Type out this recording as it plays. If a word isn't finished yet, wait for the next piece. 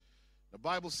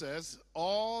Bible says,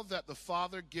 all that the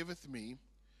Father giveth me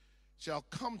shall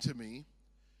come to me,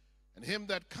 and him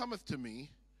that cometh to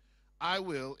me I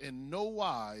will in no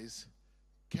wise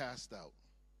cast out.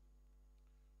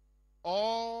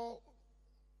 All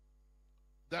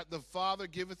that the Father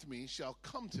giveth me shall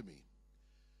come to me,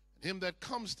 and him that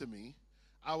comes to me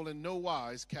I will in no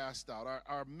wise cast out.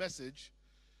 Our message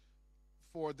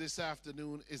for this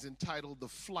afternoon is entitled The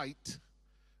Flight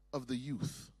of the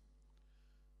Youth.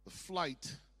 The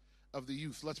Flight of the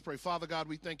Youth. Let's pray. Father God,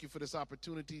 we thank you for this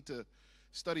opportunity to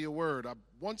study your word.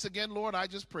 Once again, Lord, I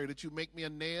just pray that you make me a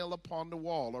nail upon the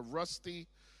wall, a rusty,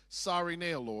 sorry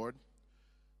nail, Lord.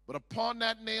 But upon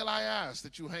that nail I ask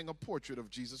that you hang a portrait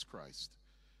of Jesus Christ.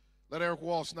 Let Eric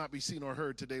Walsh not be seen or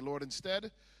heard today, Lord.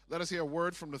 Instead, let us hear a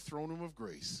word from the throne room of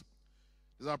grace.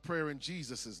 This is our prayer in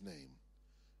Jesus' name.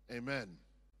 Amen.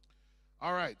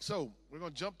 All right, so we're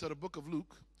going to jump to the book of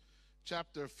Luke,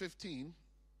 chapter 15.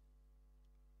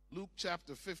 Luke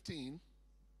chapter 15.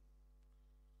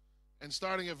 And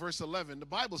starting at verse 11, the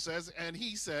Bible says, and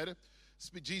he said,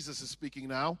 Jesus is speaking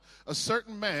now, a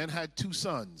certain man had 2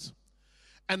 sons.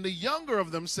 And the younger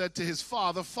of them said to his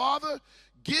father, Father,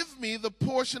 give me the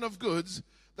portion of goods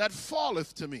that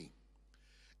falleth to me.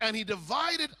 And he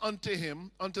divided unto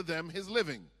them his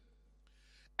living.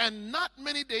 And not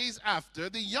many days after,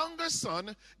 the younger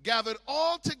son gathered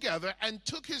all together and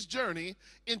took his journey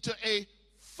into a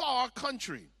far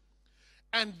country,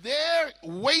 and there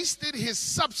wasted his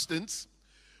substance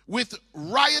with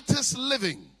riotous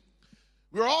living.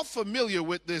 We're all familiar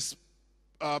with this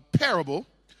parable.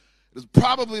 It is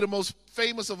probably the most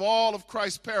famous of all of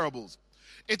Christ's parables.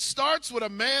 It starts with a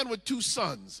man with 2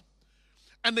 sons.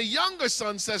 And the younger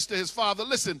son says to his father,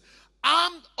 listen,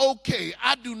 I'm okay.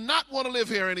 I do not want to live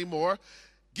here anymore.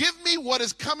 Give me what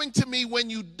is coming to me when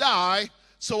you die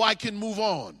so I can move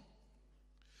on.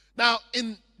 Now,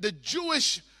 in the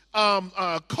Jewish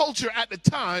culture at the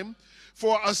time,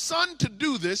 for a son to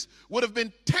do this would have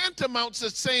been tantamount to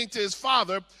saying to his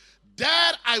father,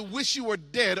 Dad, I wish you were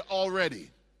dead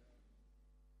already.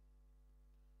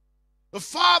 The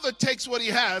father takes what he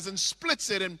has and splits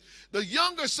it, and the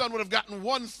younger son would have gotten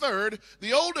 1/3.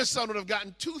 The older son would have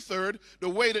gotten 2/3, the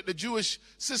way that the Jewish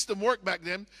system worked back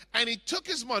then. And he took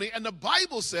his money, and the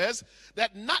Bible says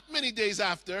that not many days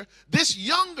after, this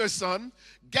younger son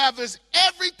gathers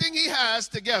everything he has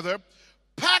together,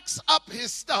 packs up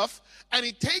his stuff, and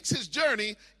he takes his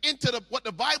journey into what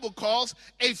the Bible calls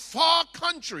a far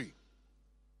country.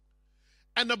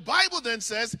 And the Bible then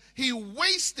says he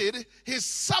wasted his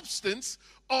substance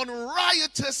on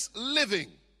riotous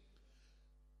living.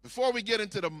 Before we get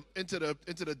into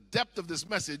the depth of this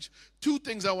message, 2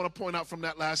 things I want to point out from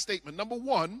that last statement. Number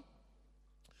 1,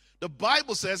 the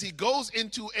Bible says he goes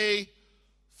into a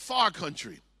far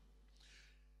country.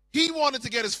 He wanted to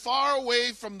get as far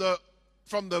away from the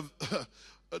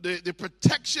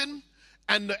protection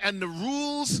and the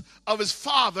rules of his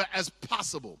father as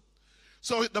possible.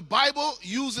 So the Bible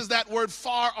uses that word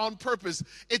far on purpose.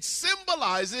 It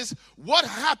symbolizes what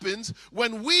happens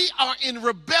when we are in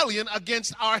rebellion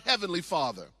against our Heavenly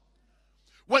Father.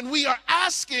 When we are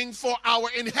asking for our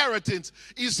inheritance.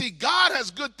 You see, God has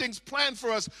good things planned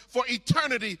for us for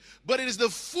eternity, but it is the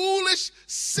foolish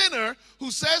sinner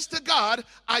who says to God,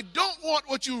 I don't want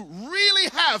what you really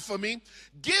have for me.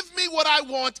 Give me what I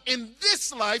want in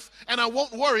this life, and I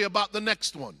won't worry about the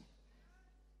next one.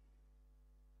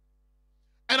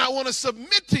 And I want to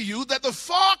submit to you that the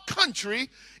far country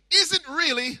isn't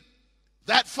really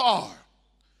that far.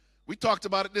 We talked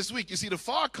about it this week. You see, the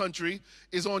far country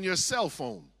is on your cell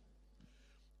phone.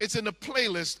 It's in the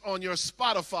playlist on your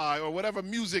Spotify or whatever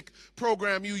music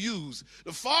program you use.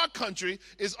 The far country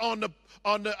is on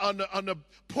the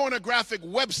pornographic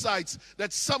websites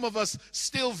that some of us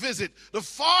still visit. The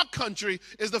far country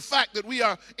is the fact that we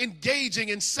are engaging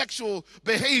in sexual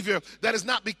behavior that is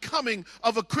not becoming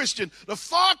of a Christian. The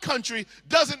far country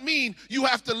doesn't mean you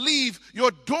have to leave your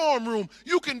dorm room.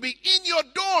 You can be in your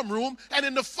dorm room and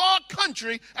in the far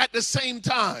country at the same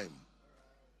time.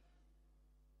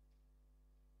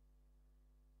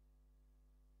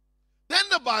 Then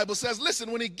the Bible says,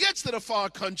 listen, when he gets to the far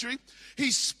country,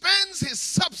 he spends his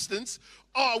substance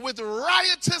with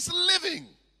riotous living.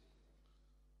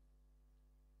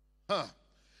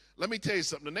 Let me tell you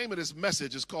something. The name of this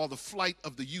message is called The Flight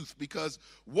of the Youth, because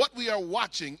what we are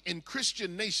watching in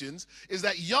Christian nations is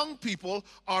that young people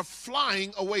are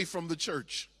flying away from the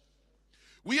church.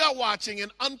 We are watching an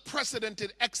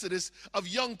unprecedented exodus of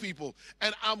young people.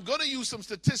 And I'm going to use some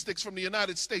statistics from the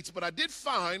United States, but I did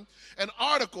find an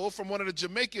article from one of the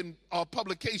Jamaican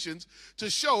publications to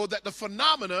show that the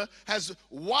phenomena has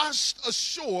washed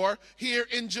ashore here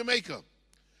in Jamaica.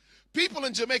 People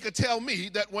in Jamaica tell me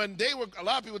that when they were, a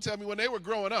lot of people tell me when they were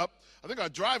growing up, I think our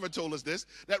driver told us this,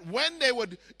 that when they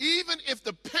would, even if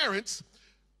the parents,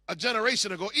 a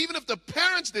generation ago, even if the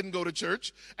parents didn't go to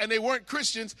church and they weren't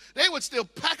Christians, they would still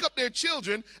pack up their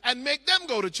children and make them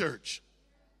go to church.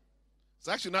 It's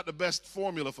actually not the best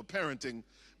formula for parenting,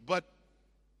 but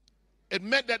it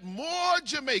meant that more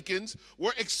Jamaicans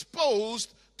were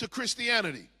exposed to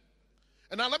Christianity.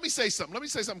 And now let me say something. Let me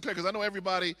say something clear, because I know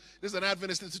everybody, this is an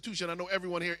Adventist institution. I know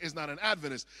everyone here is not an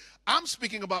Adventist. I'm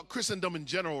speaking about Christendom in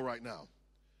general right now.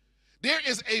 There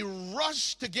is a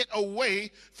rush to get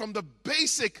away from the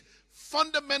basic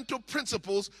fundamental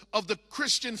principles of the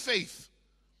Christian faith.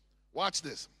 Watch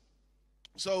this.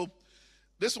 So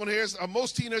this one here is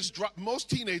most teenagers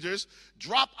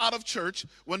drop out of church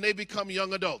when they become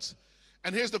young adults.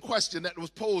 And here's the question that was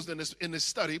posed in this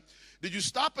study. Did you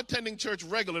stop attending church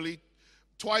regularly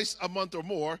twice a month or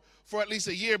more for at least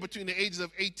a year between the ages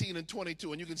of 18 and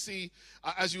 22? And you can see,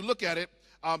 as you look at it,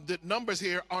 the numbers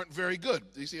here aren't very good.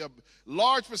 You see a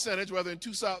large percentage, whether in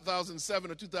 2007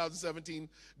 or 2017,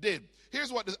 did.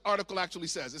 Here's what the article actually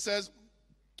says. It says,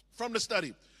 from the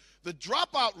study, the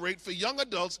dropout rate for young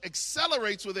adults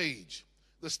accelerates with age,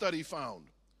 the study found.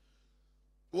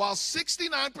 While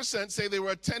 69% say they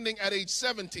were attending at age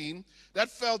 17, that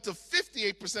fell to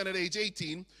 58% at age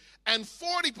 18, and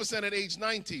 40% at age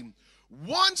 19.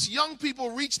 Once young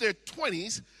people reach their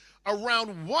 20s,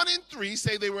 around 1 in 3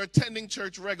 say they were attending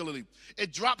church regularly.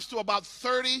 It drops to about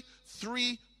 33%.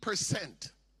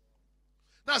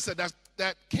 Now I said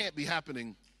that can't be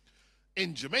happening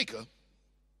in Jamaica.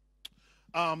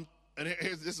 And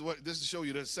this is to show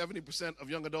you that 70% of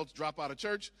young adults drop out of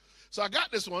church. So I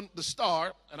got this one, the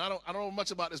Star, and I don't know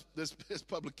much about this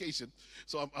publication,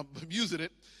 so I'm using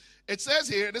it. It says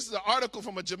here, this is an article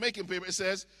from a Jamaican paper. It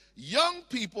says, young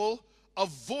people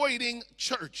avoiding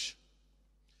church.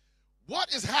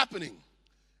 What is happening?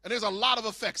 And there's a lot of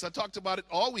effects. I talked about it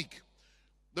all week.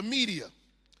 The media,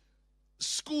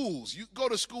 schools. You go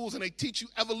to schools and they teach you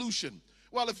evolution.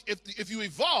 Well, if you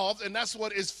evolved and that's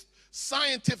what is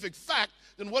scientific fact,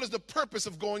 then what is the purpose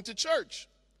of going to church?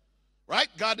 Right?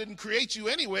 God didn't create you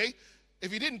anyway.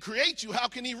 If he didn't create you, how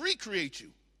can he recreate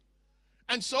you?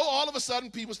 And so all of a sudden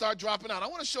people start dropping out. I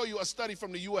want to show you a study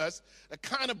from the U.S. that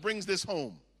kind of brings this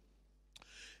home.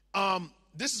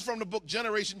 This is from the book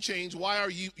Generation Change, Why Our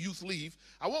Youth Leave.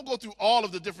 I won't go through all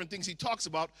of the different things he talks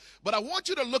about, but I want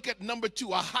you to look at number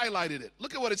 2. I highlighted it.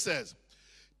 Look at what it says.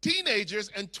 Teenagers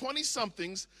and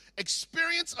 20-somethings'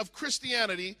 experience of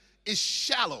Christianity is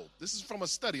shallow. This is from a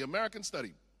study, American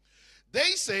study.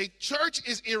 They say church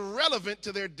is irrelevant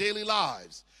to their daily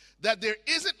lives. That there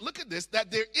isn't, look at this,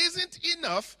 that there isn't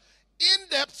enough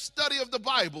in-depth study of the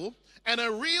Bible and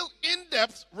a real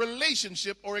in-depth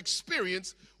relationship or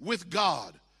experience with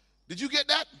God. Did you get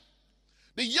that?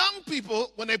 The young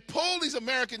people, when they poll these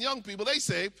American young people, they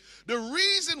say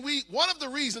one of the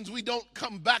reasons we don't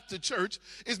come back to church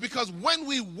is because when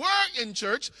we were in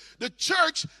church, the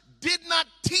church did not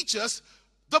teach us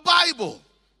the Bible.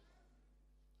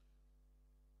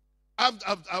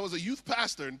 I was a youth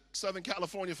pastor in Southern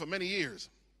California for many years.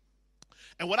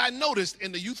 And what I noticed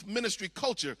in the youth ministry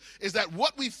culture is that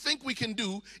what we think we can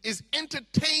do is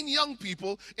entertain young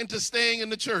people into staying in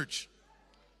the church.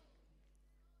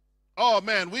 Oh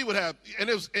man, we would have,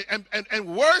 and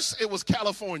worse, it was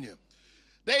California.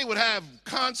 They would have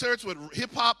concerts with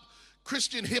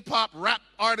Christian hip-hop rap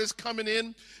artists coming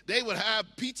in. They would have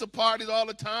pizza parties all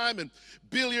the time and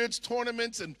billiards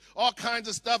tournaments and all kinds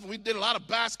of stuff. And we did a lot of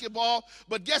basketball.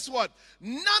 But guess what?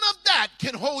 None of that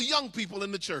can hold young people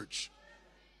in the church.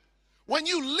 When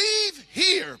you leave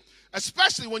here,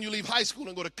 especially when you leave high school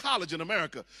and go to college in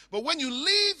America, but when you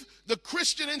leave the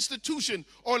Christian institution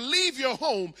or leave your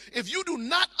home, if you do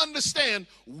not understand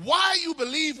why you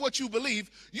believe what you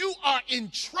believe, you are in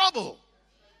trouble.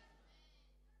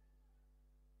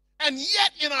 And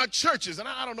yet in our churches, and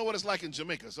I don't know what it's like in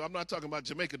Jamaica, so I'm not talking about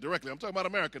Jamaica directly, I'm talking about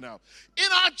America now. In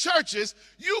our churches,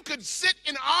 you could sit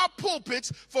in our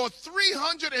pulpits for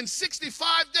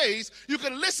 365 days. You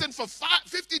could listen for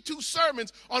 52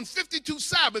 sermons on 52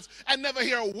 Sabbaths and never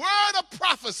hear a word of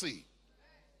prophecy.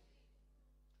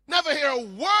 Never hear a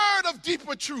word of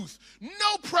deeper truth.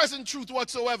 No present truth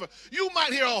whatsoever. You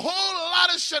might hear a whole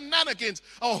lot of shenanigans,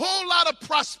 a whole lot of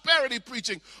prosperity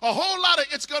preaching, a whole lot of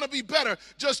it's going to be better.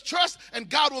 Just trust and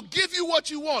God will give you what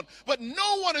you want. But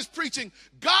no one is preaching.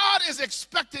 God is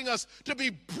expecting us to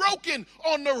be broken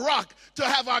on the rock, to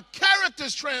have our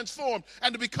characters transformed,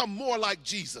 and to become more like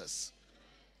Jesus.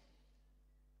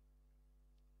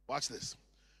 Watch this.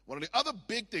 One of the other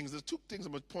big things, there's 2 things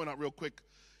I'm going to point out real quick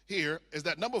here, is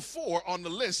that number 4 on the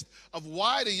list of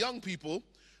why the young people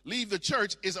leave the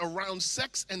church is around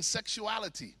sex and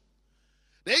sexuality.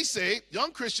 They say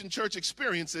young Christian church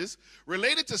experiences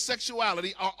related to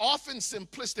sexuality are often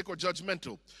simplistic or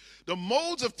judgmental. The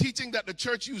modes of teaching that the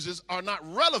church uses are not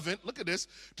relevant, look at this,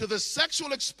 to the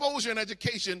sexual exposure and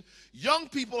education young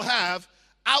people have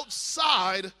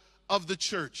outside of the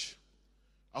church.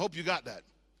 I hope you got that.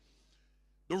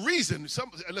 The reason,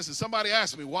 somebody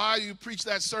asked me, why you preach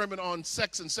that sermon on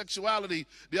sex and sexuality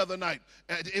the other night?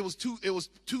 It was too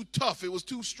tough. It was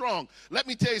too strong. Let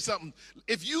me tell you something.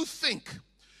 If you think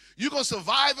you're going to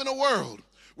survive in a world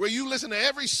where you listen to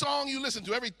every song you listen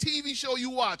to, every TV show you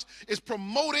watch is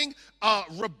promoting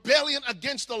rebellion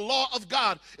against the law of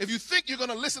God, if you think you're going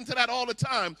to listen to that all the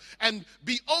time and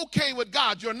be okay with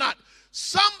God, you're not.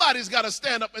 Somebody's got to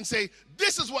stand up and say,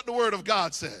 this is what the Word of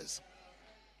God says.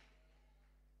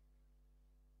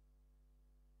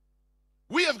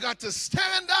 We have got to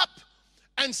stand up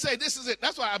and say, this is it.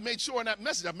 That's why I made sure in that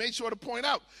message, I made sure to point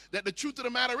out that the truth of the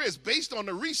matter is, based on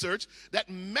the research, that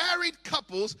married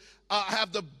couples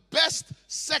have the best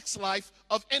sex life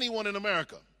of anyone in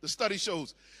America. The study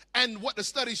shows. And what the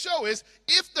studies show is,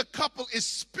 if the couple is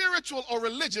spiritual or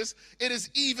religious, it is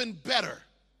even better.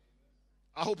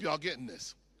 I hope y'all getting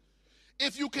this.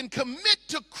 If you can commit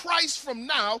to Christ from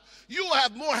now, you will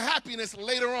have more happiness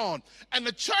later on. And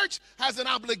the church has an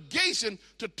obligation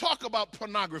to talk about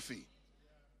pornography,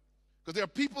 because there are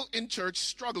people in church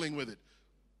struggling with it.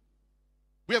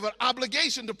 We have an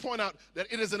obligation to point out that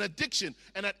it is an addiction,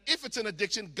 and that if it's an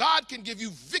addiction, God can give you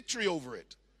victory over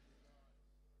it.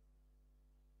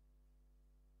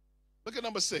 Look at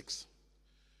number 6.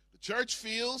 The church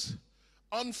feels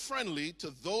unfriendly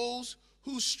to those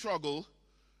who struggle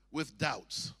with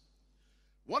doubts.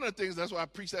 One of the things, that's why I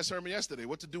preached that sermon yesterday,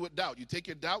 what to do with doubt. You take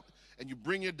your doubt and you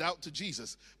bring your doubt to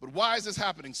Jesus. But why is this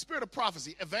happening? Spirit of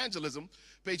Prophecy, Evangelism,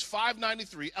 page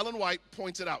 593, Ellen White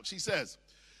points it out. She says,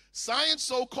 science,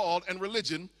 so-called, and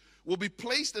religion will be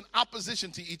placed in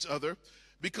opposition to each other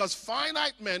because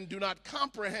finite men do not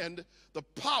comprehend the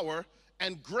power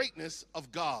and greatness of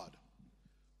God.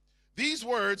 These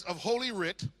words of Holy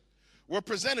Writ were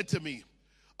presented to me.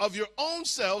 Of your own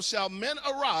selves shall men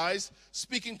arise,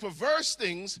 speaking perverse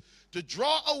things to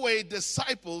draw away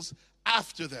disciples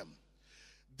after them.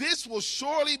 This will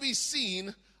surely be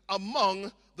seen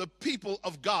among the people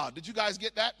of God. Did you guys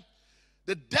get that?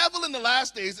 The devil in the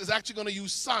last days is actually going to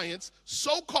use science,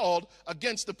 so-called,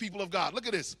 against the people of God. Look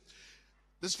at this.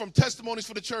 This is from Testimonies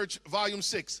for the Church, Volume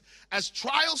 6. As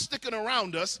trials sticken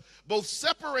around us, both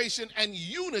separation and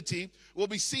unity will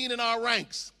be seen in our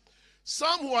ranks.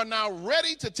 Some who are now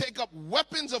ready to take up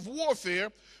weapons of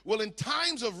warfare will in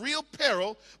times of real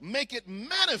peril make it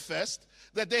manifest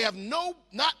that they have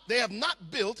not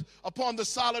built upon the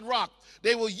solid rock.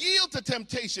 They will yield to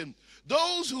temptation.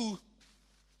 Those who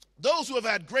have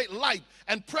had great light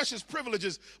and precious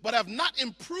privileges but have not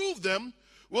improved them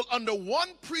will under one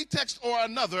pretext or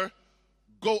another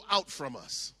go out from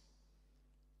us.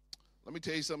 Let me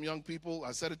tell you something, young people.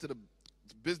 I said it to the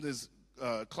business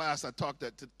class I talked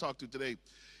to today.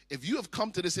 If you have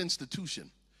come to this institution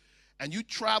and you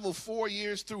travel 4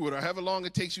 years through it, or however long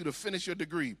it takes you to finish your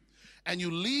degree, and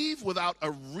you leave without a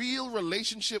real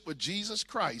relationship with Jesus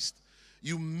Christ,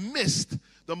 you missed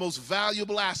the most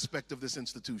valuable aspect of this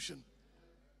institution.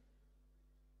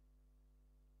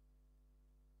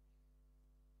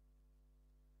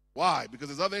 Why? Because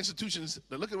there's other institutions.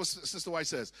 Look at what Sister White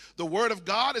says. The Word of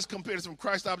God is compared, it's from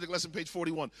Christ Object Lesson, page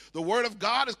 41. The Word of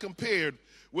God is compared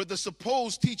with the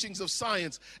supposed teachings of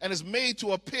science and is made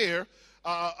to appear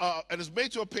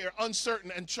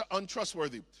uncertain and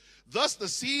untrustworthy. Thus, the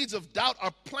seeds of doubt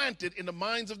are planted in the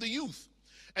minds of the youth,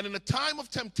 and in the time of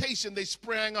temptation, they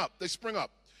spring up.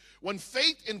 When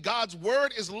faith in God's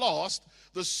word is lost,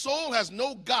 the soul has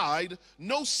no guide,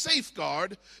 no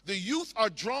safeguard. The youth are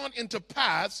drawn into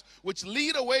paths which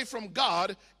lead away from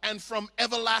God and from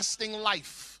everlasting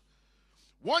life.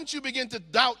 Once you begin to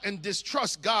doubt and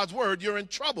distrust God's word, you're in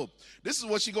trouble. This is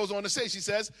what she goes on to say. She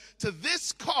says, to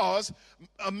this cause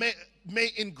may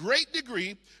in great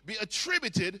degree be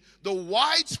attributed the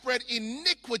widespread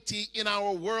iniquity in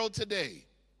our world today.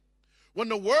 When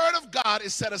the word of God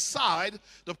is set aside,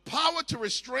 the power to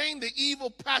restrain the evil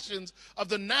passions of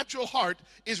the natural heart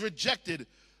is rejected.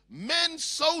 Men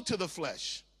sow to the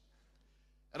flesh,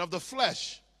 and of the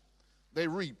flesh they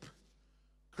reap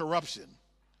corruption.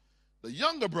 The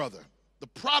younger brother, the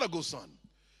prodigal son,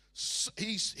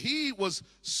 he was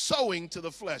sowing to the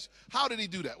flesh. How did he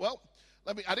do that? Well,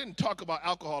 I didn't talk about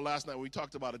alcohol last night when we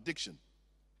talked about addiction.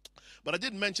 But I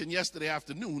did mention yesterday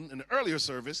afternoon in the earlier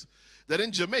service that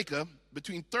in Jamaica,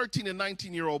 between 13 and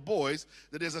 19-year-old boys,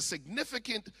 that there's a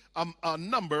significant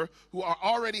number who are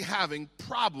already having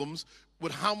problems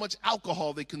with how much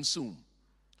alcohol they consume.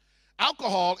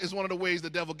 Alcohol is one of the ways the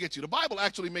devil gets you. The Bible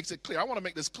actually makes it clear. I want to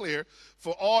make this clear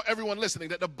for everyone listening,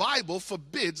 that the Bible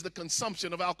forbids the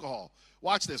consumption of alcohol.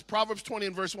 Watch this. Proverbs 20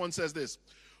 and verse 1 says this: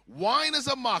 wine is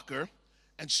a mocker,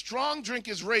 and strong drink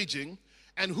is raging,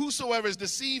 and whosoever is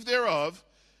deceived thereof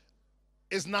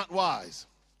is not wise.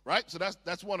 Right? So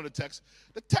that's one of the texts.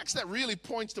 The text that really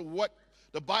points to what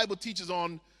the Bible teaches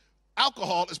on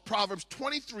alcohol is Proverbs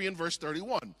 23 and verse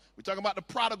 31. We're talking about the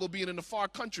prodigal being in the far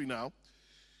country now.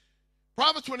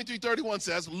 Proverbs 23:31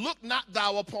 says, look not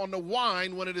thou upon the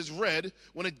wine when it is red,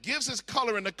 when it gives its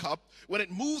color in the cup, when it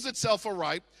moves itself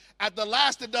aright. At the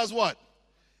last it does what?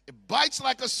 It bites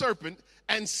like a serpent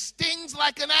and stings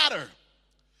like an adder.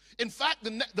 In fact,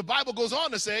 the Bible goes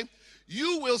on to say,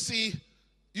 you will see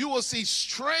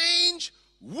strange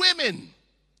women.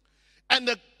 And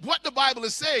what the Bible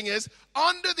is saying is,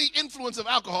 under the influence of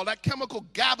alcohol, that chemical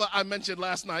GABA I mentioned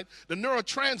last night, the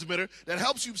neurotransmitter that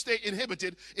helps you stay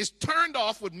inhibited, is turned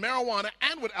off with marijuana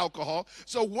and with alcohol.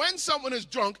 So when someone is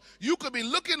drunk, you could be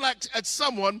looking at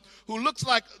someone who looks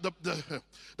like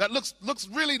that looks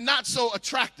really not so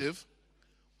attractive.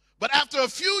 But after a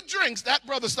few drinks, that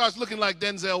brother starts looking like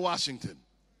Denzel Washington.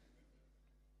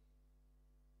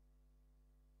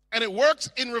 And it works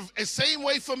in the same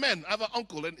way for men. I have an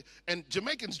uncle, and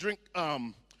Jamaicans drink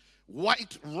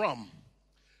white rum.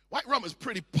 White rum is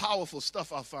pretty powerful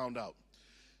stuff, I found out.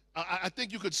 I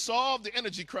think you could solve the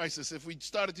energy crisis if we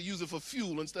started to use it for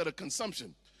fuel instead of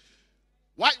consumption.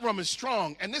 White rum is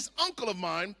strong. And this uncle of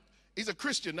mine, he's a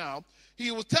Christian now,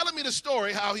 he was telling me the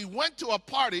story how he went to a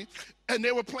party and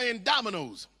they were playing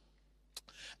dominoes.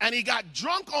 And he got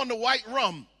drunk on the white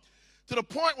rum to the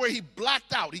point where he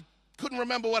blacked out. He couldn't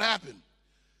remember what happened.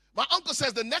 My uncle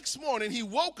says the next morning he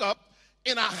woke up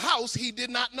in a house he did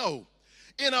not know,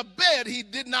 in a bed he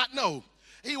did not know.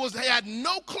 He had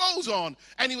no clothes on,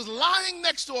 and he was lying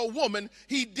next to a woman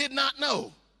he did not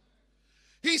know.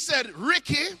 He said,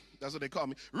 Ricky, that's what they call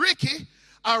me, Ricky,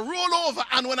 I roll over,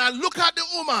 and when I look at the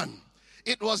woman,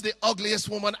 it was the ugliest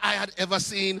woman I had ever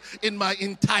seen in my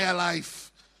entire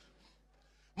life.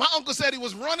 My uncle said he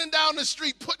was running down the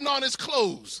street putting on his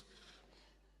clothes.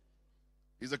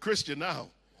 He's a Christian now.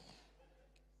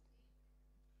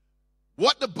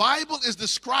 What the Bible is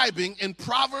describing in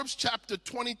Proverbs chapter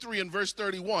 23 and verse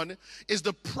 31 is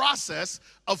the process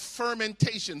of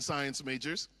fermentation, science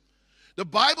majors. The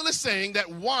Bible is saying that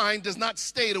wine does not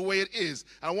stay the way it is.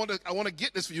 I want to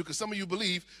get this for you because some of you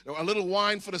believe a little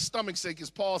wine for the stomach's sake,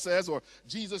 as Paul says, or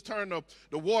Jesus turned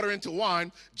the water into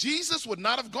wine. Jesus would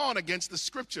not have gone against the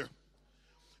scripture.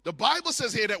 The Bible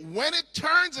says here that when it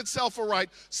turns itself aright,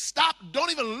 stop, don't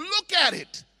even look at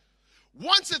it.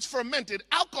 Once it's fermented,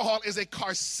 alcohol is a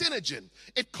carcinogen.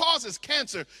 It causes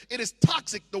cancer. It is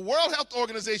toxic. The World Health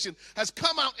Organization has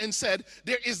come out and said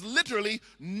there is literally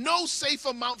no safe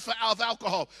amount of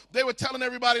alcohol. They were telling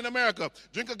everybody in America,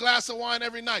 drink a glass of wine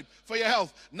every night for your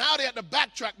health. Now they had to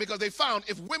backtrack because they found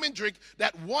if women drink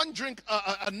that one drink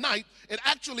a night, it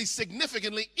actually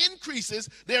significantly increases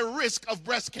their risk of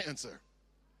breast cancer.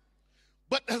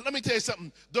 But let me tell you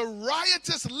something. The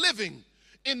riotous living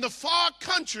in the far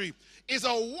country is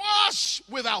awash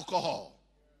with alcohol.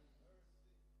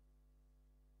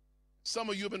 Some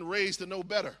of you have been raised to know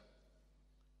better.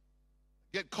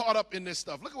 Get caught up in this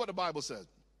stuff. Look at what the Bible says.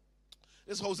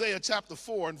 This is Hosea chapter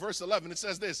 4 and verse 11. It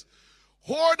says this: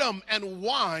 whoredom and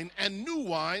wine and new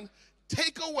wine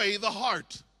take away the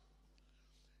heart.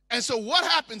 And so what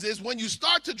happens is when you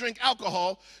start to drink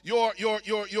alcohol, your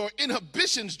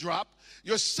inhibitions drop.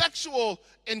 Your sexual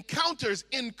encounters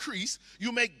increase.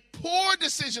 You make poor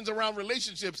decisions around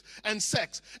relationships and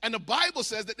sex. And the Bible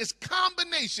says that this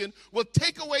combination will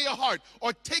take away your heart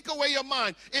or take away your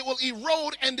mind. It will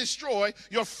erode and destroy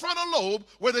your frontal lobe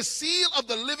where the seal of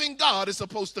the living God is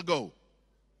supposed to go.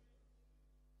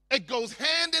 It goes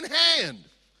hand in hand.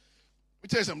 Let me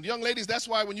tell you something. Young ladies, that's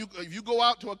why when if you go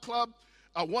out to a club,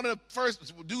 one of the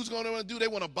first dudes going to do, they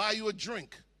want to buy you a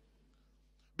drink.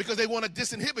 Because they want to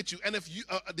disinhibit you. And if you,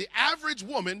 the average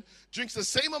woman drinks the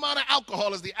same amount of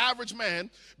alcohol as the average man,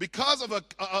 because of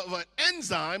an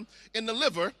enzyme in the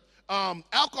liver,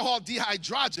 alcohol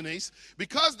dehydrogenase,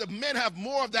 because the men have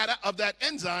more of that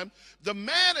enzyme, the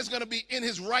man is going to be in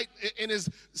his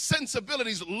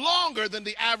sensibilities longer than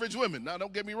the average woman. Now,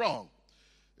 don't get me wrong.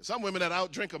 There's some women that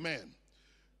outdrink a man.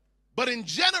 But in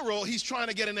general, he's trying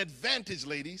to get an advantage,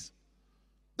 ladies.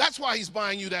 That's why he's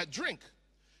buying you that drink.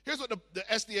 Here's what the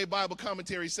SDA Bible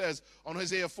commentary says on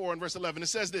Hosea 4 and verse 11. It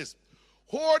says this: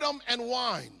 whoredom and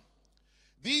wine.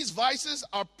 These vices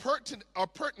are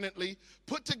pertinently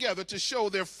put together to show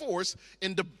their force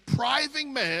in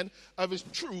depriving man of his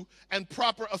true and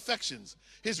proper affections,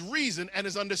 his reason and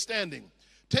his understanding.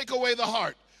 Take away the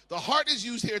heart. The heart is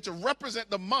used here to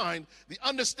represent the mind, the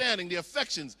understanding, the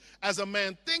affections. As a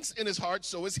man thinks in his heart,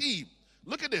 so is he.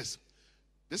 Look at this.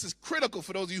 This is critical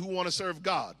for those of you who want to serve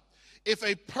God. If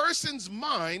a person's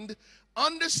mind,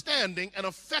 understanding, and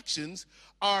affections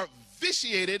are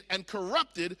vitiated and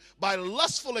corrupted by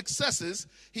lustful excesses,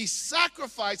 he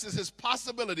sacrifices his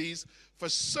possibilities for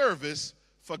service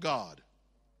for God.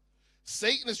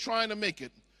 Satan is trying to make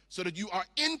it so that you are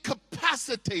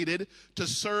incapacitated to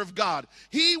serve God.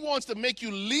 He wants to make you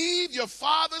leave your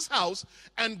father's house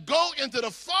and go into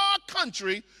the far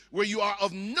country where you are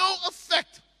of no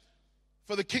effect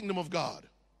for the kingdom of God.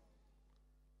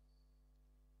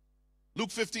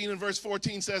 Luke 15 and verse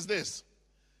 14 says this: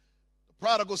 the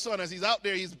prodigal son, as he's out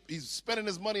there, he's spending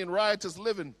his money in riotous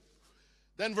living.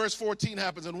 Then verse 14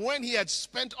 happens, and when he had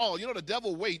spent all, you know the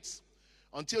devil waits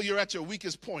until you're at your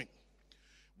weakest point.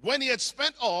 When he had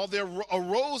spent all, there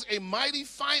arose a mighty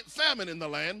famine in the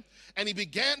land, and he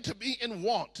began to be in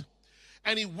want.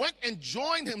 And he went and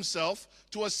joined himself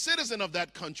to a citizen of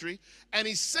that country, and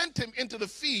he sent him into the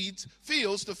fields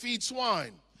to feed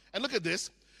swine. And look at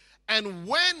this. And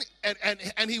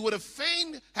he would have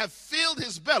fain have filled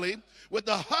his belly with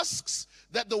the husks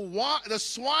that the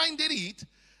swine did eat,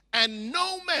 and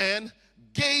no man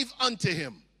gave unto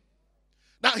him.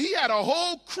 Now, he had a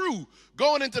whole crew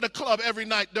going into the club every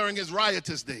night during his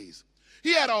riotous days.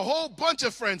 He had a whole bunch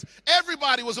of friends.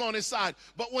 Everybody was on his side.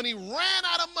 But when he ran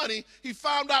out of money, he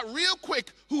found out real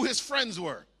quick who his friends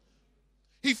were.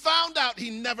 He found out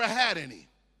he never had any.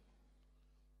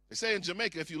 They say in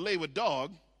Jamaica, if you lay with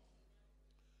dog,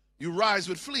 you rise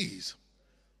with fleas.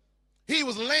 He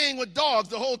was laying with dogs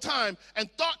the whole time and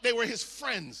thought they were his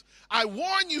friends. I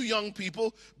warn you, young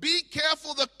people, be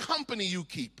careful the company you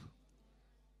keep.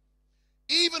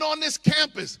 Even on this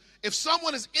campus, if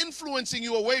someone is influencing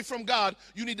you away from God,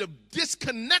 you need to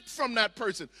disconnect from that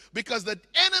person, because the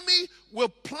enemy will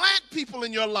plant people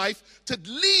in your life to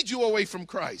lead you away from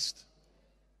Christ.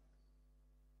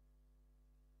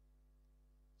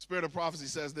 Spirit of prophecy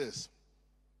says this: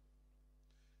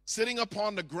 sitting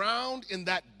upon the ground in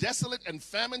that desolate and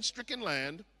famine-stricken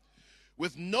land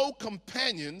with no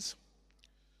companions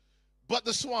but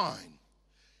the swine,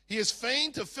 he is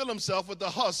fain to fill himself with the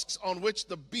husks on which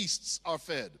the beasts are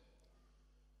fed.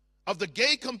 Of the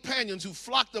gay companions who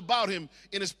flocked about him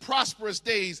in his prosperous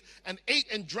days and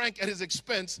ate and drank at his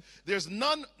expense, there's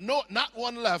not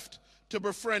one left to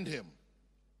befriend him.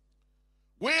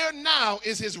 Where now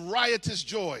is his riotous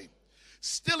joy,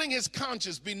 stilling his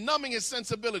conscience, benumbing his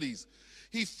sensibilities?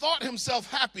 He thought himself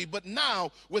happy, but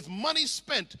now, with money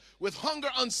spent, with hunger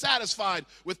unsatisfied,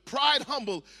 with pride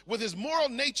humbled, with his moral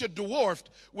nature dwarfed,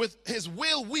 with his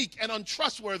will weak and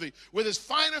untrustworthy, with his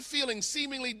finer feelings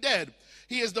seemingly dead,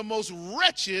 he is the most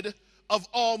wretched of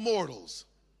all mortals.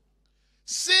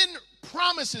 Sin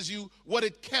promises you what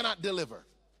it cannot deliver.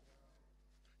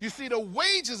 You see, the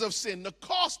wages of sin, the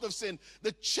cost of sin,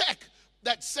 the check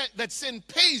that sin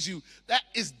pays you, that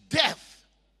is death.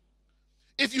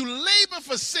 If you labor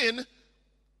for sin,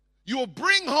 you will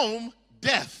bring home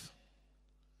death.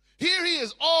 Here he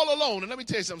is all alone. And let me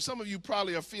tell you something. Some of you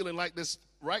probably are feeling like this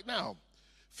right now.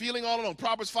 Feeling all alone.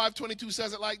 Proverbs 5:22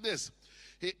 says it like this: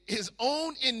 his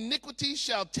own iniquity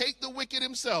shall take the wicked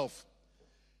himself,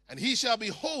 and he shall be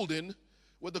holden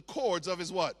with the cords of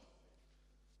his what?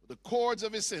 The cords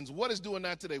of his sins. What is doing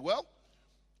that today? Well,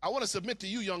 I want to submit to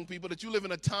you, young people, that you live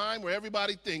in a time where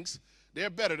everybody thinks they're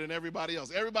better than everybody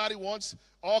else. Everybody wants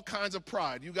all kinds of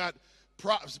pride. You got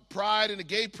pride in the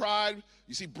gay pride.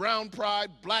 You see brown pride,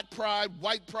 black pride,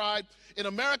 white pride. In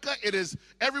America,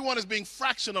 everyone is being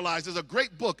fractionalized. There's a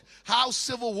great book, How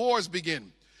Civil Wars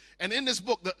Begin. And in this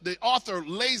book, the author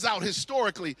lays out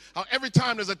historically how every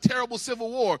time there's a terrible civil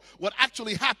war, what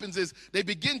actually happens is they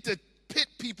begin to pit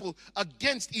people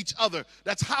against each other.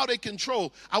 That's how they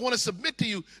control. I want to submit to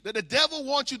you that the devil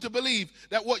wants you to believe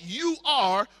that what you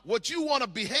are, what you want to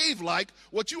behave like,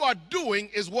 what you are doing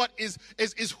is what is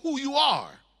who you are.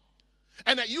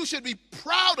 And that you should be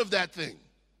proud of that thing.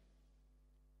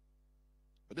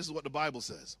 But this is what the Bible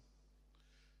says.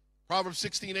 Proverbs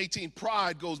 16:18,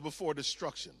 pride goes before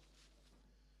destruction,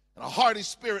 and a haughty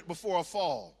spirit before a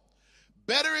fall.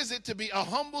 Better is it to be a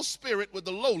humble spirit with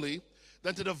the lowly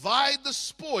than to divide the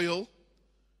spoil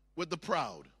with the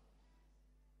proud.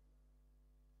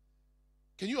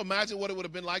 Can you imagine what it would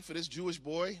have been like for this Jewish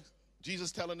boy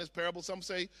Jesus telling this parable? Some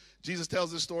say Jesus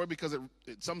tells this story because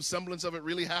some semblance of it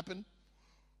really happened.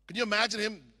 Can you imagine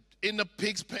him in the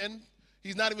pig's pen?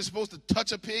 He's not even supposed to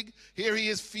touch a pig. Here he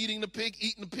is feeding the pig,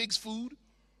 eating the pig's food.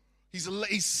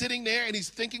 He's sitting there and he's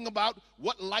thinking about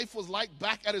what life was like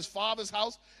back at his father's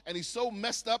house, and he's so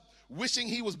messed up, wishing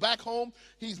he was back home.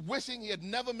 He's wishing he had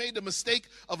never made the mistake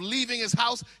of leaving his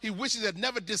house. He wishes he had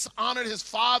never dishonored his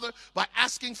father by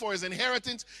asking for his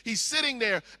inheritance. He's sitting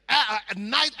there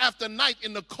night after night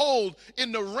in the cold,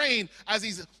 in the rain, as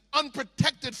he's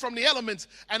unprotected from the elements,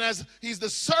 and as he's the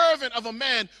servant of a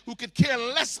man who could care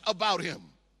less about him.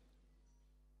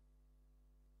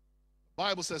 The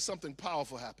Bible says something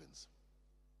powerful happens.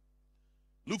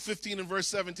 Luke 15 and verse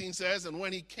 17 says, and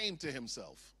when he came to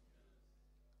himself,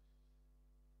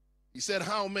 he said,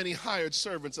 how many hired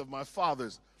servants of my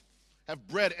father's have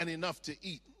bread and enough to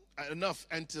eat, enough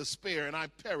and to spare, and I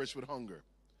perish with hunger?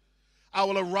 I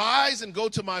will arise and go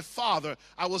to my father.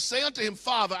 I will say unto him,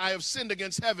 Father, I have sinned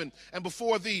against heaven and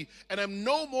before thee, and am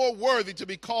no more worthy to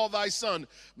be called thy son.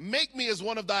 Make me as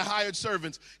one of thy hired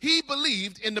servants. He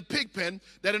believed in the pig pen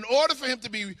that in order for him to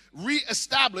be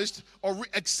reestablished or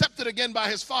accepted again by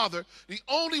his father, the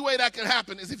only way that could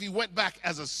happen is if he went back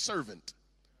as a servant.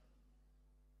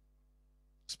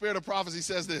 Spirit of prophecy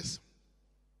says this.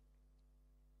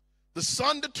 The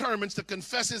son determines to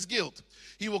confess his guilt.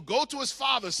 He will go to his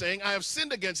father saying, I have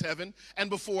sinned against heaven and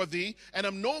before thee, and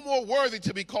am no more worthy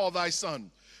to be called thy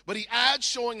son. But he adds,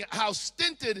 showing how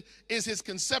stinted is his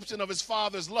conception of his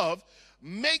father's love,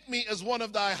 make me as one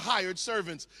of thy hired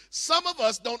servants. Some of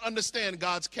us don't understand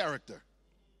God's character.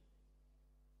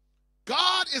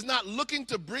 God is not looking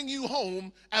to bring you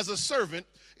home as a servant.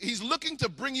 He's looking to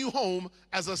bring you home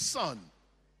as a son.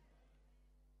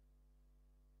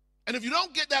 And if you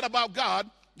don't get that about God,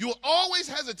 you will always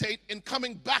hesitate in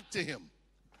coming back to him.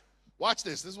 Watch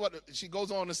this. This is what she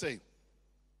goes on to say.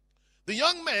 The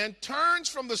young man turns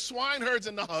from the swineherds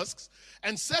and the husks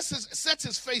and sets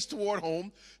his face toward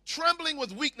home, trembling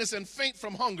with weakness and faint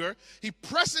from hunger. He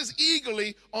presses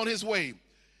eagerly on his way.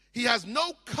 He has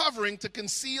no covering to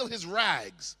conceal his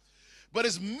rags, but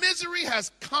his misery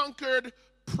has conquered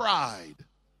pride.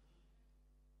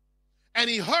 And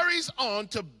he hurries on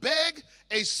to beg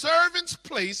a servant's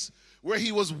place where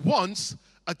he was once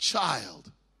a child.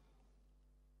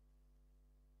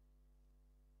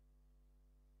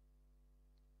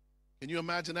 Can you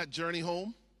imagine that journey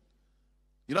home?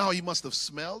 You know how he must have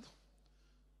smelled?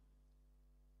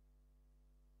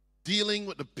 Dealing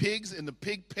with the pigs in the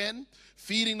pig pen,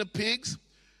 feeding the pigs.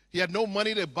 He had no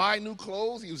money to buy new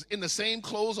clothes. He was in the same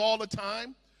clothes all the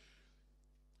time.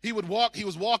 He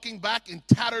was walking back in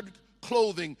tattered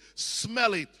clothing,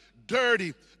 smelly,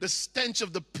 dirty, the stench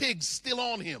of the pigs still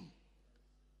on him.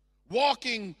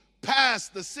 Walking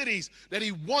past the cities that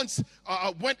he once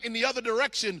went in the other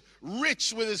direction,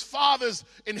 rich with his father's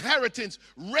inheritance,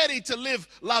 ready to live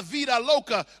la vida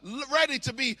loca, ready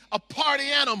to be a party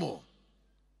animal.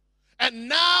 And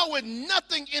now with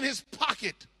nothing in his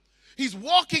pocket, he's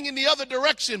walking in the other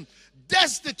direction,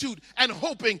 destitute and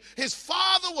hoping his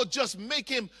father will just make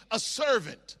him a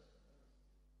servant.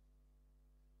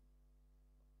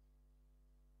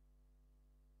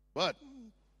 But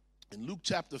in Luke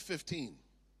chapter 15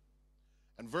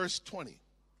 and verse 20,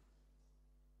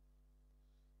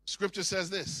 scripture says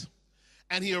this,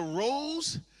 and he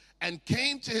arose and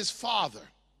came to his father.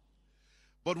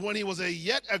 But when he was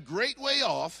yet a great way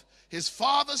off, his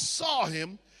father saw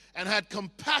him and had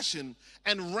compassion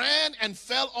and ran and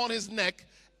fell on his neck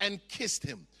and kissed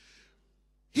him.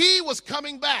 He was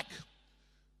coming back,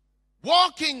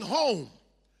 walking home.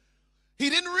 He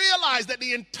didn't realize that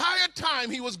the entire time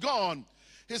he was gone,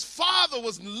 his father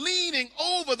was leaning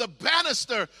over the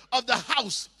banister of the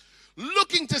house,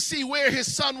 looking to see where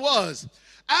his son was.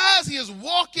 As he is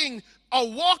walking a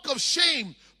walk of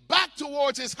shame back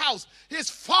towards his house, his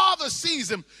father sees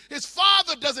him. His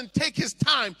father doesn't take his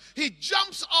time. He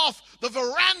jumps off the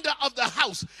veranda of the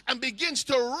house and begins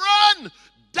to run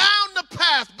down the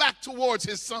path back towards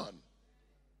his son.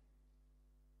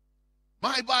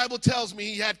 My Bible tells me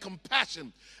he had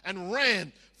compassion and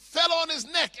ran, fell on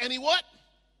his neck, and he what?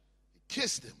 He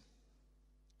kissed him.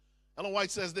 Ellen White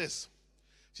says this.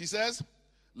 She says,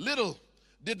 little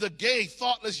did the gay,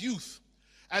 thoughtless youth,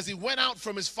 as he went out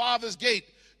from his father's gate,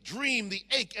 dream the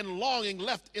ache and longing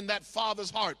left in that father's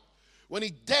heart. When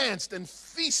he danced and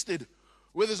feasted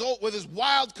with his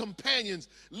wild companions,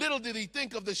 little did he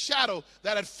think of the shadow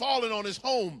that had fallen on his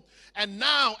home. And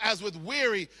now, as with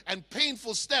weary and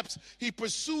painful steps, he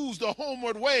pursues the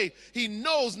homeward way, he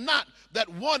knows not that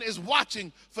one is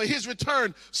watching for his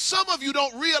return. Some of you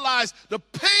don't realize the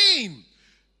pain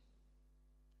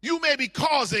you may be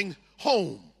causing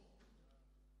home.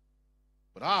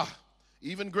 But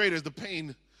even greater is the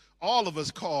pain all of us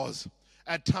cause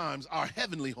at times, our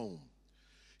heavenly home.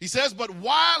 He says, but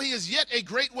while he is yet a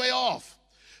great way off,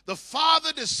 the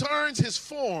Father discerns his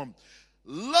form.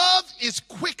 Love is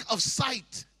quick of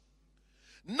sight.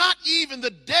 Not even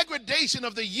the degradation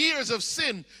of the years of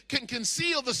sin can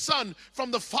conceal the Son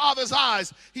from the Father's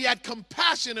eyes. He had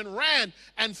compassion and ran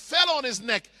and fell on his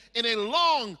neck in a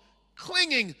long,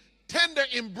 clinging, tender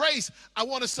embrace. I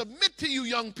want to submit to you,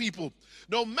 young people,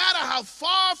 no matter how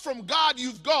far from God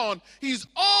you've gone, he's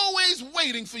always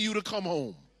waiting for you to come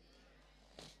home.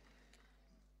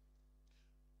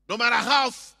 No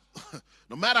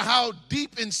matter how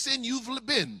deep in sin you've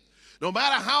been, no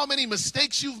matter how many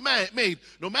mistakes you've made,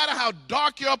 no matter how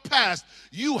dark your past,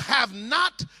 you have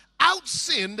not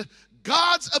outsinned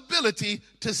God's ability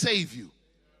to save you.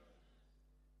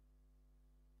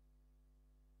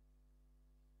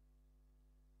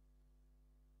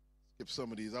 Skip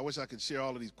some of these. I wish I could share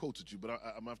all of these quotes with you, but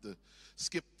I'm going to have to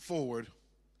skip forward.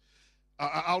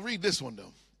 I'll read this one,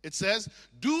 though. It says,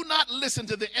 do not listen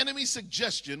to the enemy's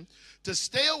suggestion to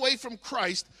stay away from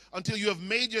Christ until you have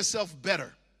made yourself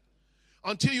better,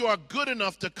 until you are good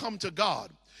enough to come to God.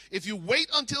 If you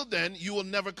wait until then, you will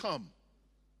never come.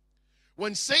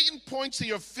 When Satan points to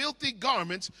your filthy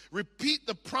garments, repeat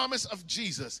the promise of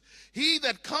Jesus. He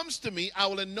that comes to me, I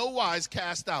will in no wise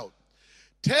cast out.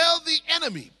 Tell the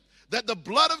enemy that the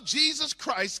blood of Jesus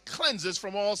Christ cleanses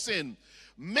from all sin.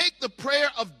 Make the prayer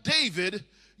of David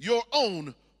your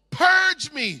own.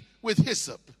 Purge me with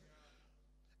hyssop,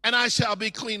 and I shall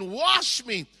be clean. Wash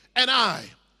me, and I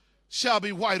shall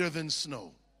be whiter than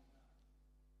snow.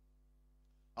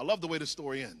 I love the way the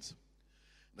story ends.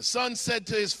 The son said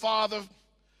to his father,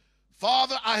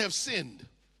 Father, I have sinned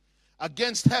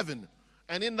against heaven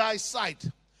and in thy sight,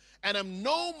 and am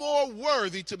no more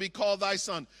worthy to be called thy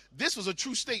son. This was a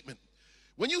true statement.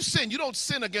 When you sin, you don't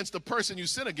sin against the person you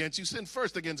sin against. You sin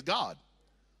first against God.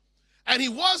 And he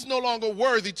was no longer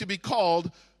worthy to be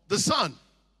called the son.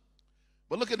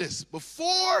 But look at this.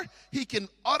 Before he can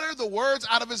utter the words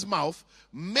out of his mouth,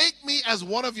 make me as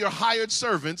one of your hired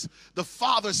servants, the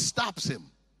father stops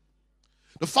him.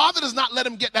 The father does not let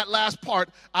him get that last part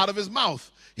out of his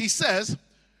mouth. He says,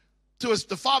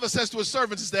 the father says to his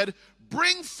servants instead,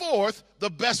 bring forth the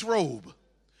best robe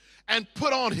and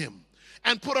put on him,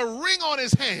 and put a ring on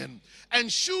his hand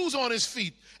and shoes on his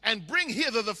feet, and bring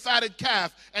hither the fatted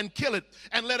calf and kill it,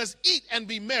 and let us eat and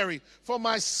be merry. For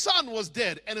my son was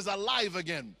dead and is alive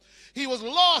again. He was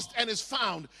lost and is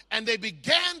found, and they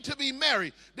began to be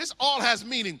merry. This all has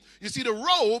meaning. You see, the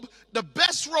robe, the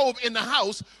best robe in the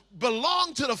house,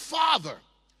 belonged to the father.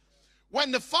 When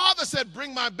the father said,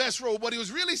 bring my best robe, what he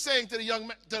was really saying to the young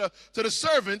man, to the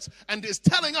servants, and is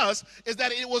telling us, is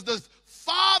that it was the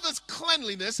father's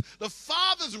cleanliness, the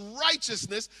father's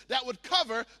righteousness that would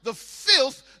cover the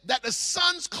filth that the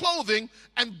son's clothing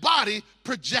and body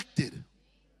projected.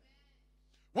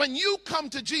 When you come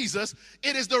to Jesus,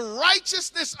 it is the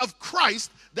righteousness of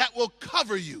Christ that will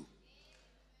cover you.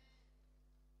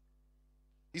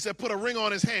 He said, put a ring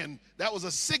on his hand. That was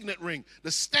a signet ring,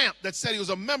 the stamp that said he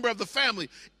was a member of the family.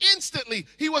 Instantly,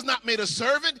 he was not made a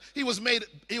servant. He was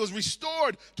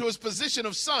restored to his position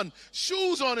of son.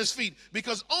 Shoes on his feet,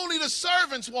 because only the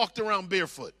servants walked around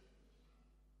barefoot.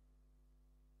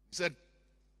 He said,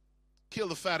 kill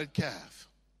the fatted calf.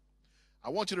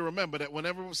 I want you to remember that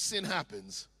whenever sin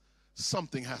happens,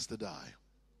 something has to die.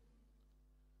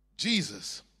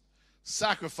 Jesus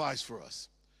sacrificed for us.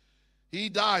 He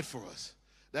died for us,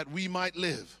 that we might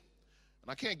live. And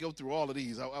I can't go through all of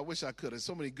these. I wish I could. There's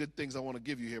so many good things I want to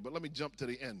give you here, but let me jump to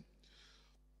the end.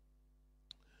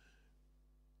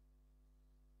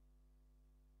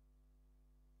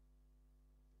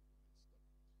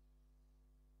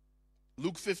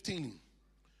 Luke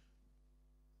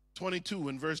 15:22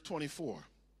 and verse 24.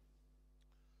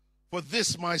 For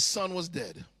this my son was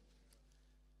dead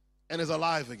and is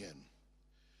alive again.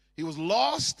 He was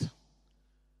lost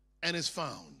and is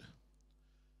found.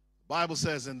 The Bible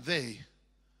says, and they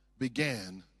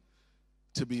began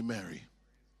to be merry.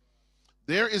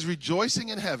 There is rejoicing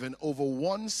in heaven over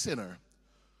one sinner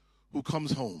who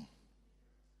comes home.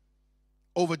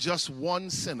 Over just one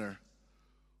sinner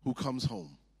who comes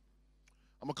home.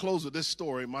 I'm going to close with this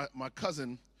story. My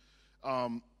cousin,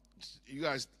 you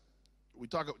guys, we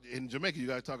talk in Jamaica, you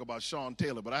guys talk about Sean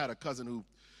Taylor, but I had a cousin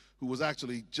who was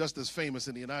actually just as famous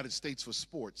in the United States for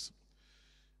sports.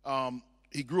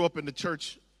 He grew up in the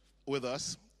church with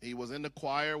us. He was in the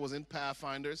choir, was in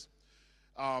Pathfinders.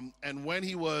 And when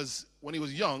he was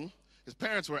young, his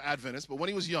parents were Adventists, but when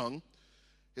he was young,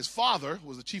 his father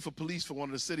was the chief of police for one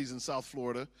of the cities in South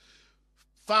Florida,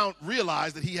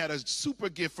 realized that he had a super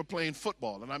gift for playing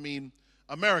football, and I mean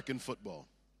American football.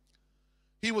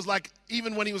 He was like,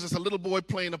 even when he was just a little boy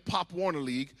playing a Pop Warner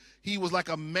League, he was like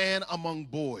a man among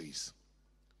boys.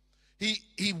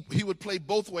 He would play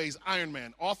both ways, Iron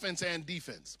Man, offense and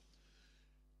defense.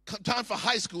 Time for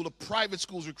high school, the private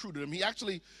schools recruited him. He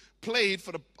actually played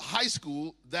for the high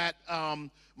school that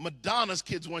Madonna's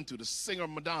kids went to, the singer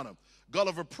Madonna,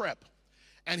 Gulliver Prep.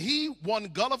 And he won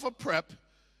Gulliver Prep,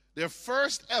 their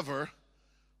first ever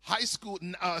high school,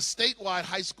 statewide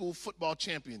high school football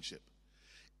championship.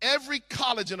 Every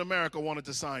college in America wanted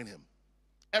to sign him.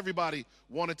 Everybody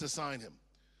wanted to sign him.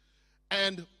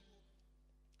 And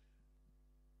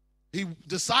he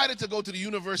decided to go to the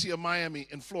University of Miami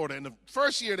in Florida. And the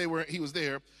first year he was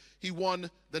there, he won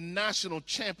the national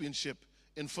championship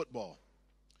in football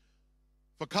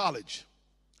for college.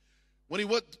 When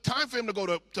time for him to go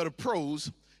to the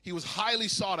pros, he was highly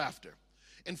sought after.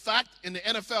 In fact, in the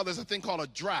NFL, there's a thing called a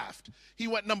draft. He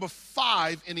went number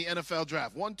 5 in the NFL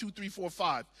draft. 1, 2, 3, 4,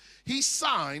 5. He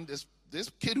signed, this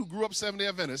kid who grew up Seventh-day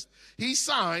Adventist, he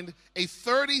signed a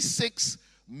 $36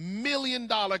 million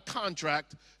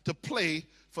contract to play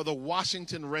for the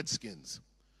Washington Redskins,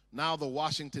 now the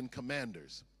Washington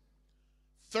Commanders.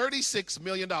 $36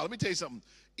 million. Let me tell you something.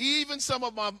 Even some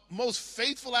of my most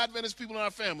faithful Adventist people in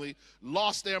our family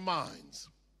lost their minds.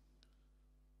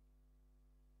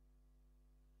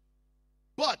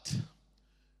 But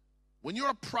when you're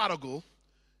a prodigal,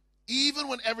 even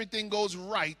when everything goes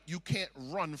right, you can't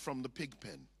run from the pig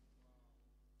pen.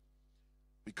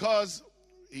 Because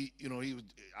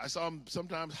I saw him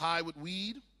sometimes high with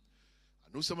weed.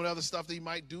 I knew some of the other stuff that he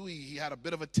might do. He had a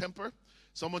bit of a temper.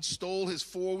 Someone stole his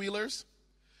four-wheelers,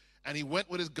 and he went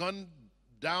with his gun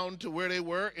down to where they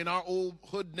were in our old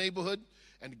hood neighborhood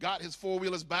and got his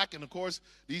four-wheelers back. And, of course,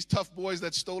 these tough boys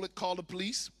that stole it called the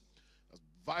police,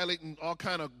 violating all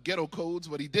kind of ghetto codes,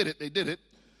 but he did it. They did it.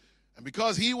 And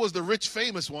because he was the rich,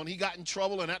 famous one, he got in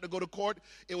trouble and had to go to court.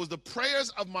 It was the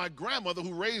prayers of my grandmother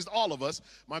who raised all of us.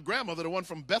 My grandmother, the one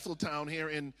from Betheltown here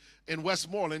in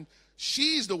Westmoreland,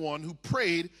 she's the one who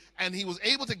prayed, and he was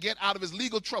able to get out of his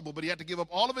legal trouble, but he had to give up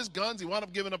all of his guns. He wound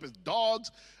up giving up his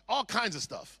dogs, all kinds of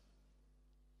stuff.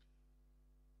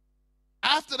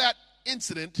 After that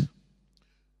incident,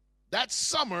 that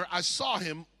summer, I saw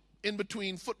him in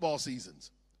between football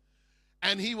seasons.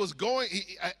 And he was going,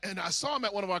 and I saw him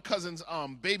at one of our cousins'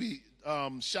 baby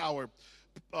shower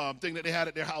thing that they had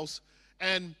at their house.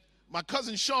 And my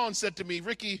cousin Sean said to me,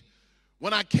 Ricky,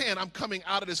 when I can, I'm coming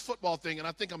out of this football thing, and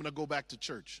I think I'm going to go back to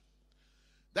church.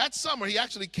 That summer, he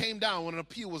actually came down when an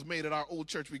appeal was made at our old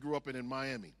church we grew up in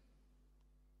Miami.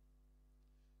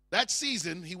 That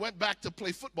season, he went back to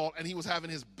play football, and he was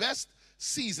having his best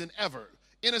season ever.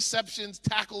 Interceptions,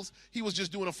 tackles, he was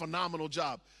just doing a phenomenal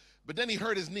job. But then he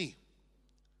hurt his knee.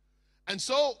 And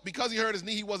so, because he hurt his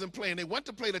knee, he wasn't playing. They went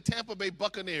to play the Tampa Bay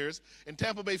Buccaneers in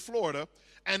Tampa Bay, Florida.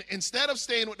 And instead of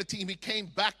staying with the team, he came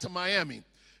back to Miami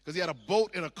because he had a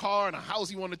boat and a car and a house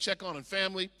he wanted to check on and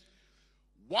family.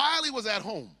 While he was at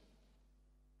home,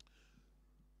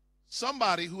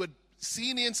 somebody who had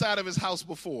seen the inside of his house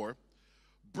before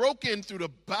broke in through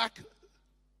the back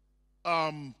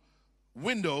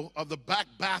window of the back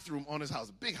bathroom on his house,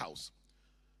 a big house.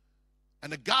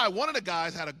 And one of the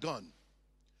guys had a gun.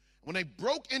 When they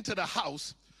broke into the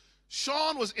house,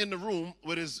 Sean was in the room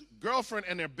with his girlfriend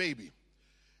and their baby.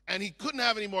 And he couldn't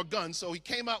have any more guns, so he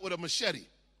came out with a machete.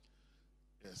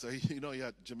 Yeah, so he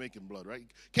had Jamaican blood, right?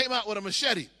 He came out with a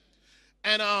machete.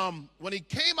 And when he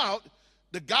came out,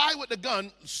 the guy with the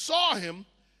gun saw him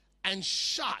and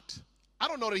shot. I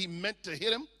don't know that he meant to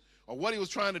hit him or what he was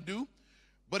trying to do,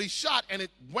 but he shot, and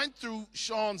it went through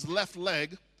Sean's left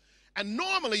leg. And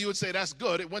normally you would say that's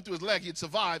good. It went through his leg. He'd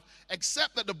survive,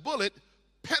 except that the bullet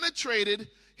penetrated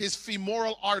his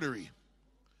femoral artery,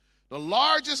 the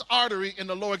largest artery in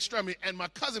the lower extremity, and my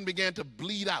cousin began to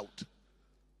bleed out.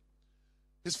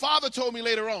 His father told me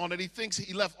later on that he thinks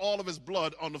he left all of his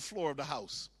blood on the floor of the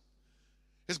house.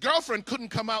 His girlfriend couldn't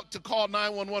come out to call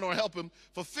 911 or help him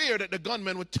for fear that the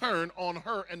gunman would turn on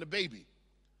her and the baby.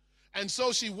 And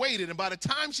so she waited, and by the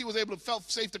time she was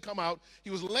felt safe to come out, he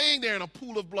was laying there in a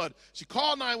pool of blood. She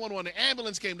called 911. The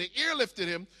ambulance came. They airlifted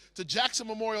him to Jackson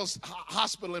Memorial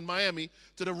Hospital in Miami,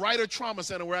 to the Ryder Trauma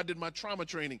Center where I did my trauma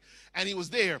training. And he was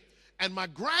there. And my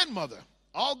grandmother,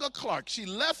 Olga Clark, she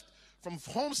left from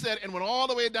Homestead and went all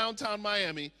the way downtown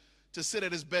Miami to sit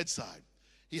at his bedside.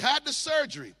 He had the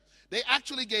surgery. They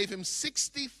actually gave him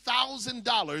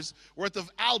 $60,000 worth of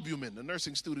albumin. The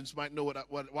nursing students might know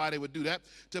why they would do that,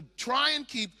 to try and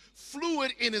keep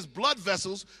fluid in his blood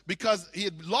vessels, because he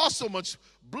had lost so much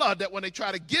blood that when they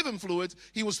tried to give him fluids,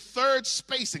 he was third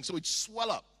spacing, so he'd swell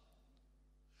up.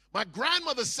 My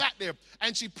grandmother sat there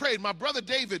and she prayed. My brother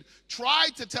David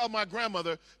tried to tell my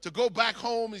grandmother to go back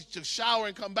home, to shower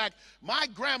and come back. My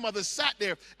grandmother sat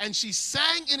there and she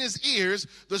sang in his ears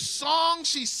the song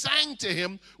she sang to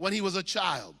him when he was a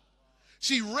child.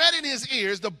 She read in his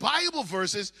ears the Bible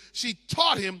verses she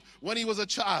taught him when he was a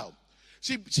child.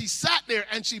 She sat there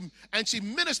and she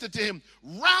ministered to him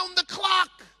round the clock.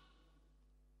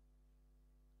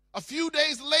 A few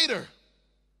days later,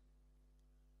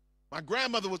 my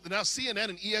grandmother was, now CNN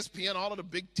and ESPN, all of the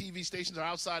big TV stations are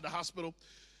outside the hospital.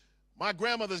 My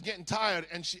grandmother's getting tired,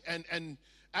 and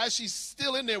as she's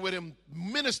still in there with him,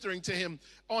 ministering to him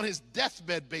on his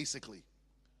deathbed, basically,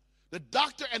 the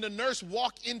doctor and the nurse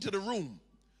walk into the room.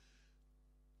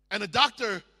 And the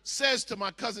doctor says to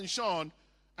my cousin Sean,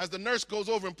 as the nurse goes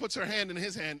over and puts her hand in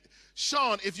his hand,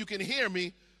 "Sean, if you can hear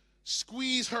me,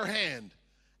 squeeze her hand."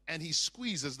 And he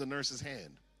squeezes the nurse's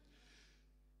hand.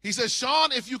 He says,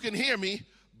 "Sean, if you can hear me,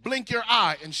 blink your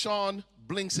eye." And Sean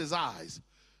blinks his eyes.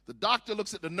 The doctor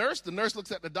looks at the nurse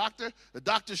looks at the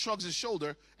doctor shrugs his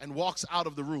shoulder and walks out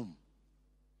of the room.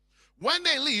 When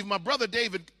they leave, my brother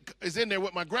David is in there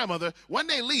with my grandmother. When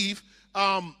they leave,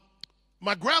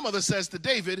 my grandmother says to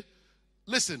David,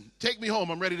 "Listen, take me home,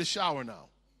 I'm ready to shower now."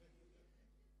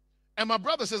 And my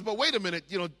brother says, "But wait a minute,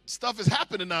 stuff is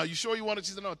happening now. You sure you want it?"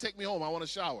 She said, "No, take me home, I want to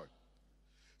shower."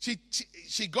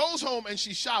 She goes home and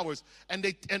she showers, and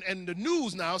the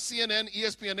news now, CNN,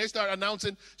 ESPN, they start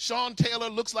announcing Sean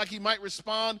Taylor looks like he might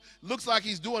respond, looks like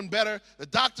he's doing better. The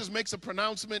doctors makes a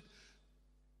pronouncement.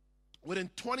 Within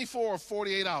 24 or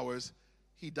 48 hours,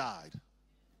 he died.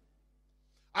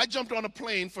 I jumped on a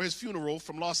plane for his funeral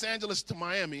from Los Angeles to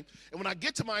Miami, and when I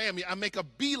get to Miami, I make a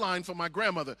beeline for my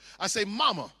grandmother. I say,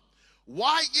 "Mama,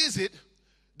 why is it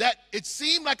that it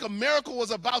seemed like a miracle was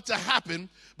about to happen,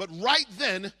 but right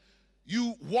then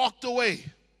you walked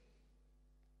away?"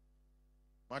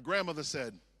 My grandmother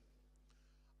said,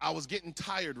 "I was getting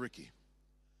tired, Ricky.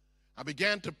 I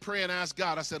began to pray and ask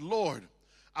God. I said, Lord,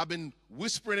 I've been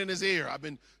whispering in his ear. I've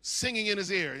been singing in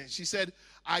his ear." And she said,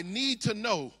 "I need to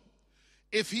know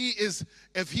if he is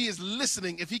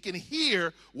listening, if he can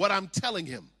hear what I'm telling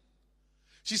him."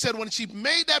 She said when she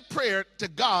made that prayer to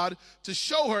God to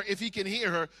show her if he can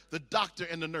hear her, the doctor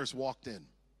and the nurse walked in.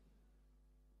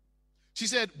 She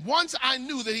said, once I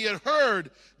knew that he had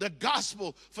heard the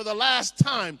gospel for the last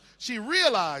time, she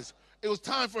realized it was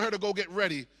time for her to go get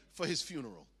ready for his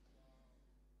funeral.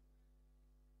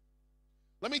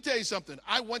 Let me tell you something.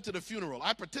 I went to the funeral.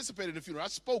 I participated in the funeral. I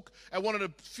spoke at one of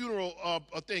the funeral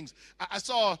things. I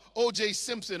saw O.J.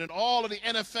 Simpson and all of the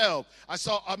NFL. I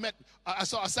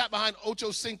sat behind Ocho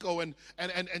Cinco and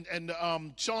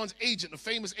Sean's agent, the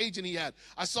famous agent he had.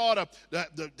 I saw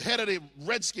the head of the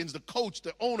Redskins, the coach,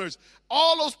 the owners.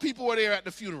 All those people were there at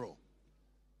the funeral.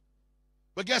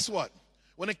 But guess what?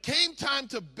 When it came time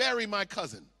to bury my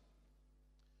cousin,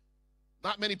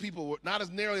 not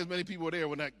as nearly as many people were there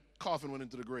when that coffin went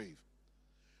into the grave.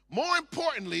 More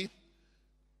importantly,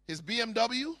 his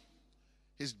BMW,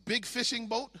 his big fishing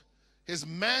boat, his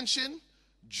mansion,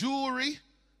 jewelry,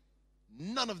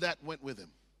 none of that went with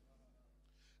him.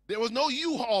 There was no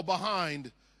U-Haul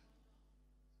behind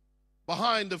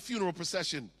the funeral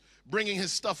procession bringing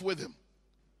his stuff with him.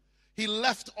 He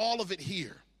left all of it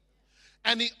here.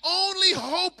 And the only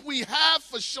hope we have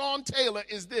for Sean Taylor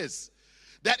is this: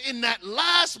 that in that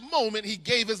last moment, he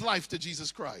gave his life to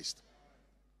Jesus Christ.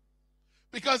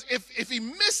 Because if he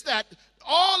missed that,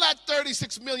 all that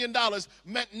 $36 million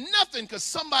meant nothing, because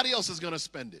somebody else is going to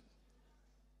spend it.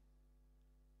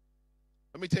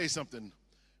 Let me tell you something.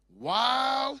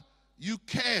 While you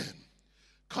can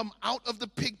come out of the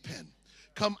pig pen,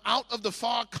 come out of the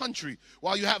far country,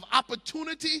 while you have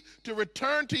opportunity to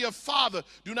return to your Father,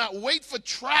 do not wait for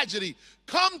tragedy.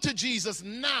 Come to Jesus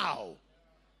now.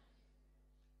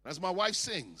 As my wife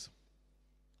sings,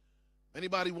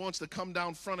 anybody wants to come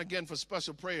down front again for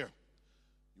special prayer,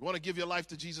 you want to give your life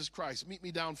to Jesus Christ, meet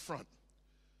me down front.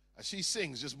 As she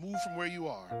sings, just move from where you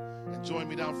are and join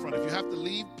me down front. If you have to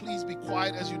leave, please be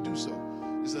quiet as you do so.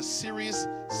 It's a serious,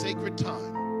 sacred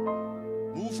time.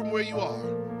 Move from where you are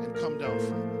and come down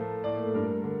front.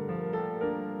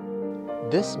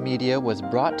 This media was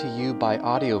brought to you by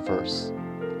Audioverse,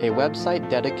 a website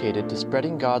dedicated to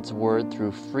spreading God's Word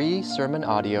through free sermon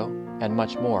audio and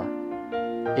much more.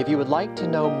 If you would like to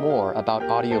know more about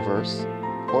Audioverse,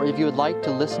 or if you would like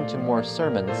to listen to more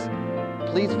sermons,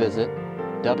 please visit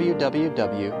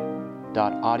www.audioverse.org.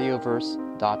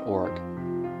 www.audioverse.org.